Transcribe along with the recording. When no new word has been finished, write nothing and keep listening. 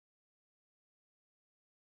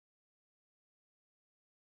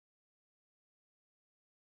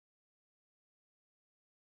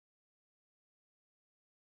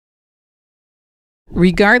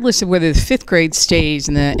Regardless of whether the 5th grade stays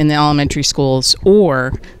in the elementary schools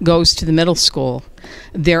or goes to the middle school,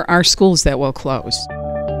 there are schools that will close.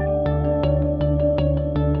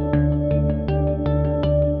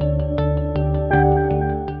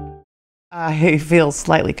 I feel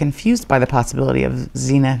slightly confused by the possibility of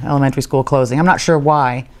Zena Elementary School closing. I'm not sure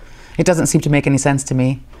why. It doesn't seem to make any sense to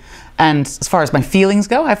me. And as far as my feelings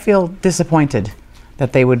go, I feel disappointed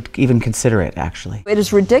that they would even consider it, actually. It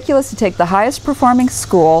is ridiculous to take the highest performing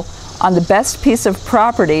school on the best piece of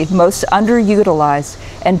property, most underutilized,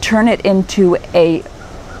 and turn it into a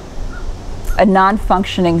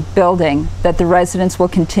non-functioning building that the residents will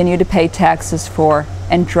continue to pay taxes for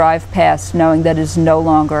and drive past knowing that it is no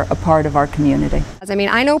longer a part of our community. I mean,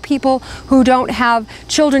 I know people who don't have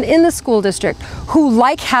children in the school district who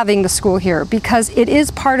like having the school here because it is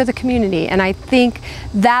part of the community, and I think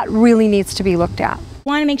that really needs to be looked at. You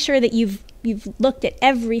want to make sure that you've looked at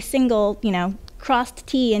every single, crossed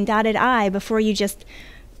T and dotted I before you just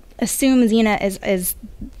assume Zena is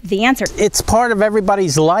the answer. It's part of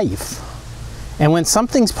everybody's life. And when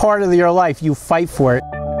something's part of your life, you fight for it.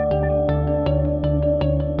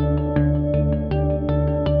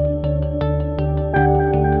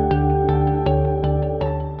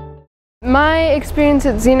 My experience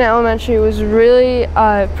at Zena Elementary was really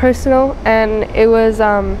personal, and it was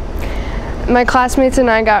my classmates and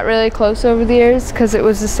I got really close over the years because it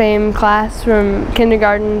was the same class from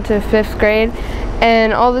kindergarten to 5th grade,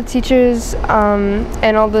 and all the teachers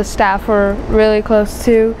and all the staff were really close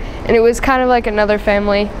too, and it was kind of like another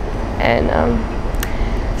family, and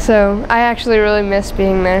so I actually really miss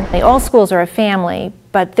being there. All schools are a family,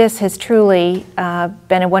 but this has truly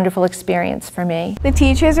been a wonderful experience for me. The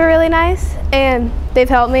teachers are really nice, and they've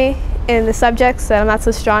helped me in the subjects that I'm not so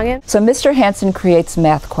strong in. So Mr. Hansen creates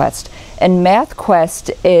MathQuest, and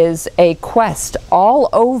MathQuest is a quest all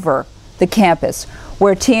over the campus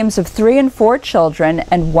where teams of 3 and 4 children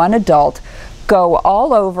and 1 adult go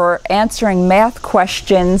all over answering math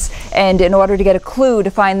questions, and in order to get a clue to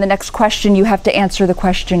find the next question, you have to answer the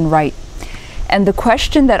question right. And the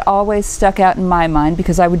question that always stuck out in my mind,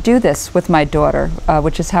 because I would do this with my daughter,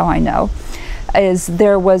 which is how I know, is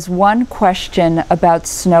there was one question about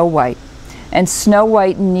Snow White. And Snow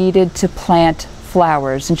White needed to plant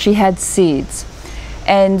flowers, and she had seeds.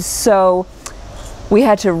 And so we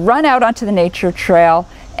had to run out onto the nature trail,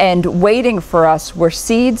 and waiting for us were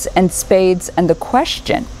seeds and spades and the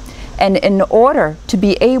question. And in order to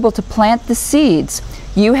be able to plant the seeds,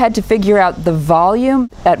 you had to figure out the volume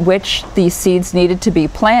at which these seeds needed to be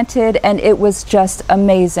planted, and it was just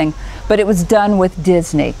amazing. But it was done with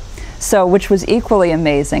Disney, so which was equally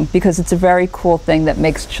amazing because it's a very cool thing that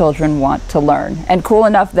makes children want to learn. And cool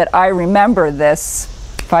enough that I remember this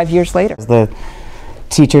 5 years later. The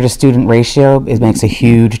teacher to student ratio, it makes a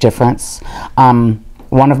huge difference.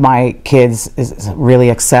 One of my kids is really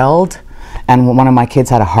excelled, and one of my kids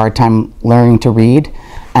had a hard time learning to read,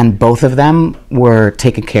 and both of them were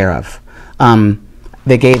taken care of.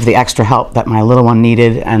 They gave the extra help that my little one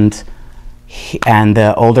needed, and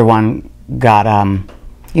the older one got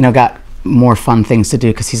got more fun things to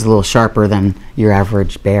do because he's a little sharper than your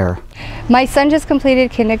average bear. My son just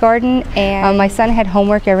completed kindergarten, and my son had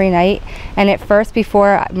homework every night, and at first,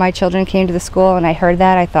 before my children came to the school and I heard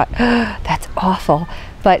that, I thought, oh, that's awful.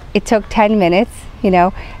 But it took 10 minutes,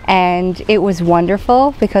 and it was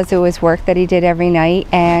wonderful because it was work that he did every night,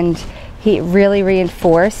 and he really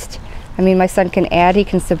reinforced. I mean, my son can add, he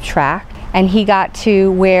can subtract, and he got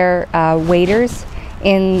to wear waders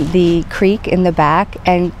in the creek in the back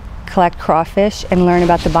and collect crawfish and learn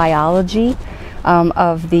about the biology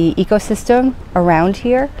of the ecosystem around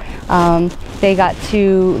here. They got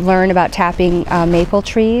to learn about tapping maple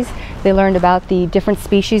trees. They learned about the different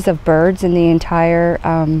species of birds in the entire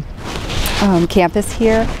campus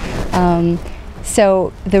here.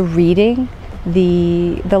 So the reading,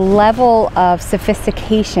 the level of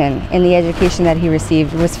sophistication in the education that he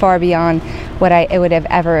received was far beyond what I would have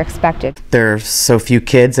ever expected. There are so few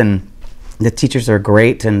kids, and the teachers are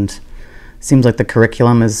great, and it seems like the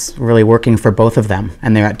curriculum is really working for both of them,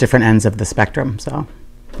 and they're at different ends of the spectrum. So,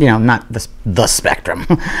 not the spectrum.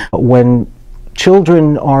 When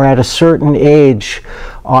children are at a certain age,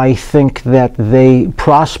 I think that they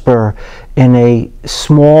prosper in a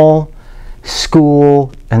small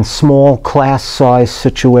school and small class size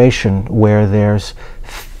situation where there's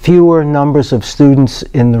fewer numbers of students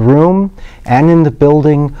in the room and in the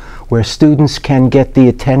building, where students can get the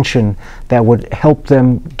attention that would help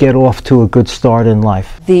them get off to a good start in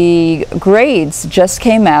life. The grades just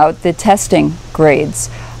came out, the testing grades,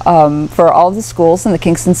 for all the schools in the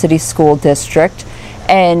Kingston City School District,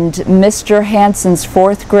 and Mr. Hansen's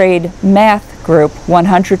 4th grade math group,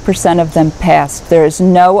 100% of them passed. There is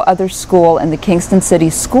no other school in the Kingston City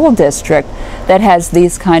School District that has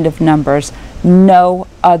these kind of numbers. No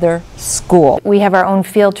other school. We have our own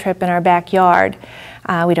field trip in our backyard.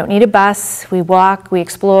 We don't need a bus. We walk, we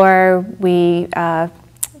explore, we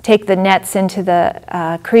take the nets into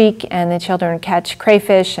the creek, and the children catch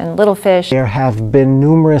crayfish and little fish. There have been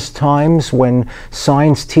numerous times when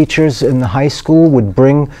science teachers in the high school would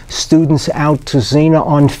bring students out to Zena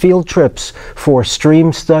on field trips for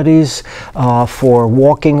stream studies, for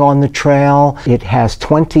walking on the trail. It has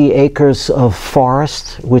 20 acres of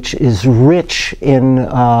forest, which is rich in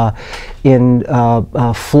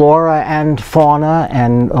flora and fauna,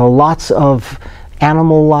 and lots of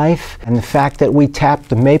animal life. And the fact that we tap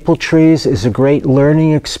the maple trees is a great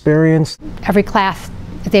learning experience. Every class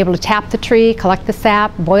is able to tap the tree, collect the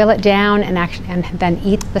sap, boil it down, and then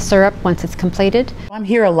eat the syrup once it's completed. I'm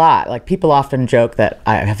here a lot. Like, people often joke that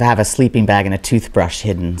I have a sleeping bag and a toothbrush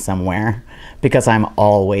hidden somewhere because I'm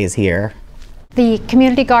always here. The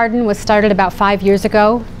community garden was started about 5 years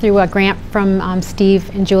ago through a grant from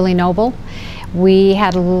Steve and Julie Noble. We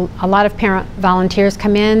had a lot of parent volunteers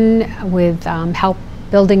come in with help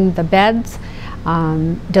building the beds,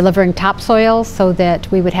 delivering topsoil so that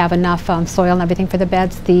we would have enough soil and everything for the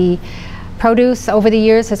beds. The produce over the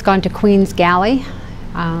years has gone to Queen's Galley.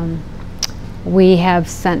 We have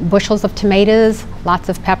sent bushels of tomatoes, lots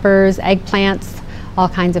of peppers, eggplants, all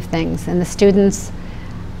kinds of things. And the students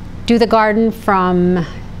do the garden from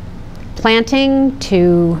planting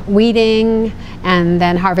to weeding and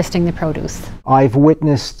then harvesting the produce. I've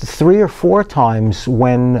witnessed 3 or 4 times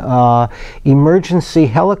when emergency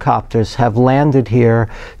helicopters have landed here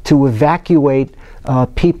to evacuate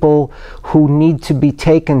people who need to be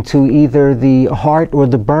taken to either the heart or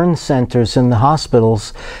the burn centers in the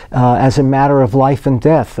hospitals as a matter of life and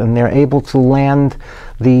death, and they're able to land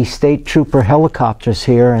the state trooper helicopters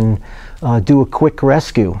here and do a quick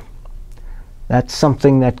rescue. That's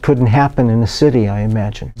something that couldn't happen in a city, I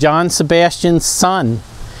imagine. John Sebastian's son,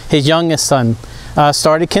 his youngest son,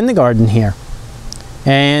 started kindergarten here.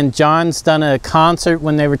 And John's done a concert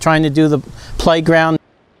when they were trying to do the playground.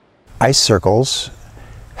 Ice circles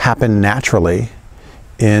happen naturally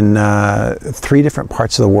in 3 different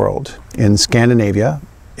parts of the world. In Scandinavia,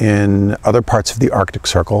 in other parts of the Arctic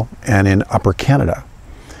Circle, and in Upper Canada.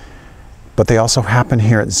 But they also happen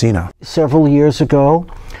here at Zena. Several years ago,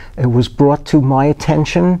 it was brought to my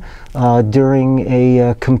attention during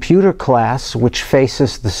a computer class, which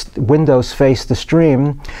faces the windows face the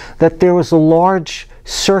stream, that there was a large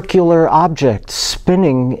circular object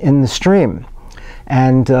spinning in the stream.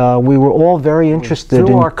 And we were all very interested.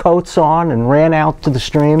 Threw our coats on and ran out to the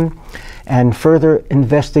stream. And further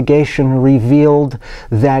investigation revealed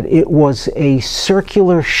that it was a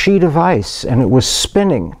circular sheet of ice, and it was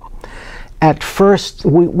spinning. At first,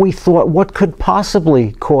 we thought, what could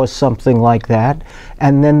possibly cause something like that?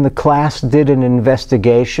 And then the class did an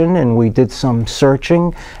investigation, and we did some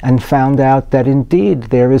searching and found out that indeed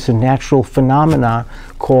there is a natural phenomena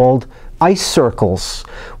called ice circles,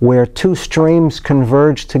 where 2 streams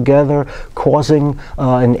converge together, causing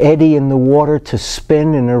an eddy in the water to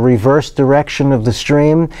spin in a reverse direction of the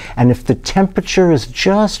stream. And if the temperature is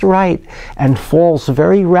just right and falls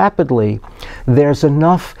very rapidly, there's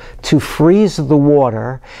enough to freeze the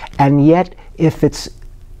water, and yet if it's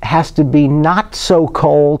has to be not so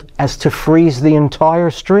cold as to freeze the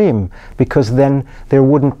entire stream, because then there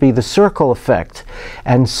wouldn't be the circle effect.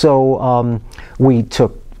 And so we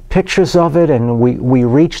took pictures of it, and we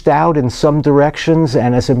reached out in some directions,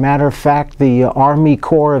 and as a matter of fact, the Army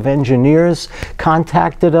Corps of Engineers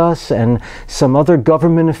contacted us and some other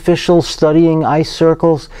government officials studying ice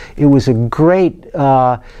circles. It was a great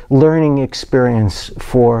learning experience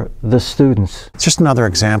for the students. It's just another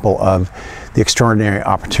example of the extraordinary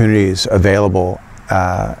opportunities available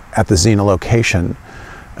at the Zena location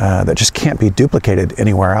that just can't be duplicated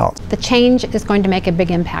anywhere else. The change is going to make a big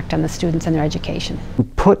impact on the students and their education.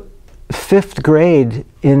 Put 5th grade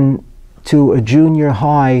into a junior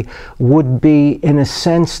high would be, in a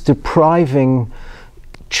sense, depriving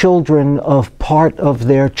children of part of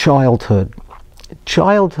their childhood.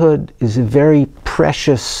 Childhood is a very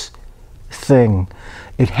precious thing.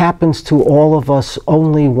 It happens to all of us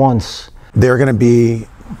only once. They're going to be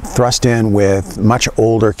thrust in with much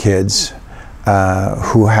older kids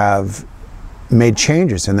who have made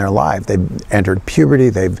changes in their life. They've entered puberty,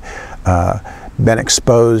 they've been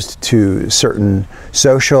exposed to certain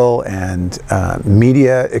social and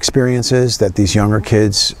media experiences that these younger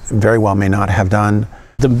kids very well may not have done.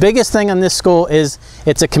 The biggest thing on this school is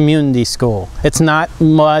it's a community school. It's not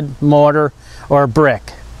mud, mortar, or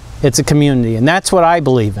brick. It's a community, and that's what I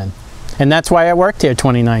believe in. And that's why I worked here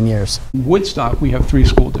 29 years. In Woodstock, we have 3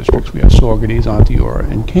 school districts. We have Saugerties, Onteora,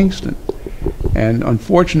 and Kingston. And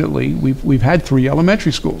unfortunately, we've had 3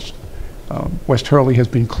 elementary schools. West Hurley has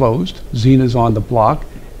been closed, Zena's on the block,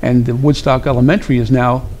 and the Woodstock Elementary is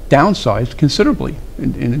now downsized considerably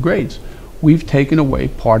in the grades. We've taken away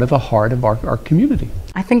part of the heart of our community.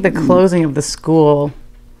 I think the closing of the school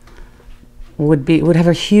would have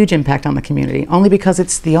a huge impact on the community, only because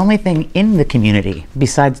it's the only thing in the community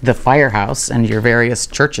besides the firehouse and your various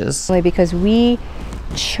churches. Only because we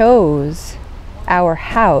chose our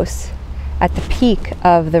house at the peak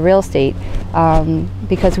of the real estate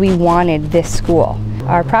because we wanted this school.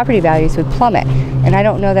 Our property values would plummet, and I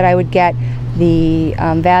don't know that I would get the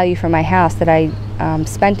value for my house that I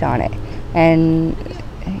spent on it. And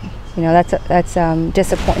you know, that's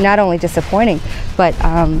not only disappointing, but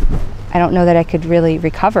I don't know that I could really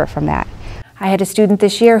recover from that. I had a student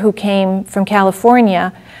this year who came from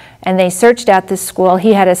California, and they searched out this school.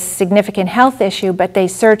 He had a significant health issue, but they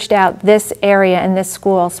searched out this area and this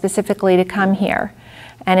school specifically to come here.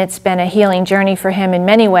 And it's been a healing journey for him in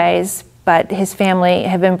many ways, but his family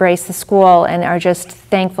have embraced the school and are just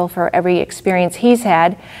thankful for every experience he's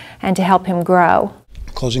had and to help him grow.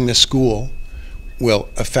 Closing this school will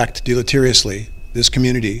affect deleteriously this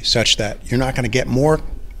community such that you're not going to get more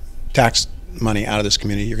tax money out of this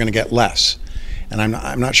community, you're going to get less. And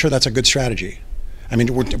I'm not sure that's a good strategy. I mean,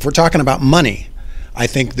 if we're talking about money, I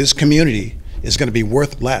think this community is going to be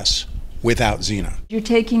worth less without Zena. You're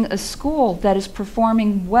taking a school that is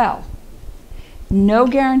performing well. No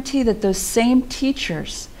guarantee that those same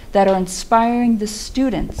teachers that are inspiring the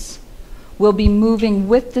students will be moving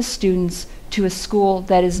with the students to a school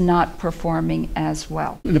that is not performing as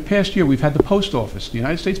well. In the past year, we've had the post office, the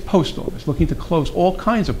United States Post Office, looking to close all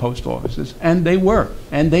kinds of post offices, and they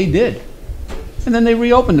did. And then they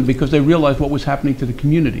reopened them because they realized what was happening to the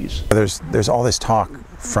communities. There's all this talk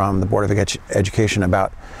from the Board of Education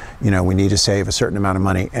about, you know, we need to save a certain amount of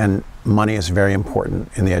money, and money is very important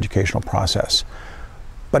in the educational process.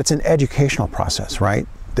 But it's an educational process, right?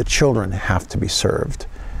 The children have to be served.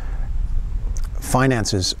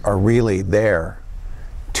 Finances are really there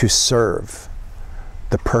to serve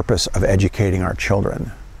the purpose of educating our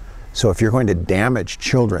children. So if you're going to damage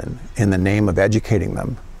children in the name of educating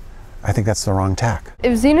them, I think that's the wrong tack.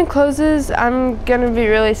 If Zena closes, I'm going to be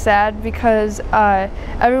really sad because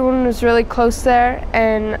everyone was really close there,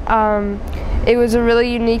 and it was a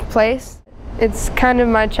really unique place. It's kind of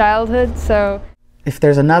my childhood, so. If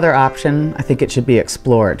there's another option, I think it should be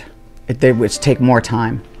explored. It would take more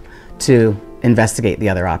time to investigate the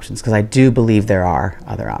other options, because I do believe there are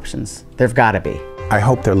other options. There've got to be. I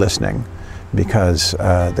hope they're listening, because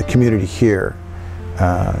the community here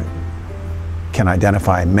can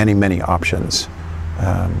identify many, many options.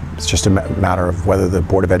 It's just a matter of whether the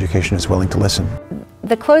Board of Education is willing to listen.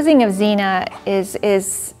 The closing of Zena is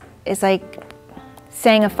like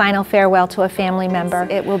saying a final farewell to a family member.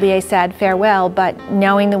 It will be a sad farewell, but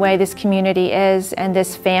knowing the way this community is and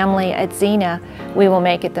this family at Zena, we will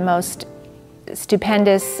make it the most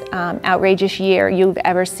stupendous, outrageous year you've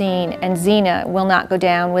ever seen, and Zena will not go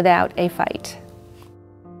down without a fight.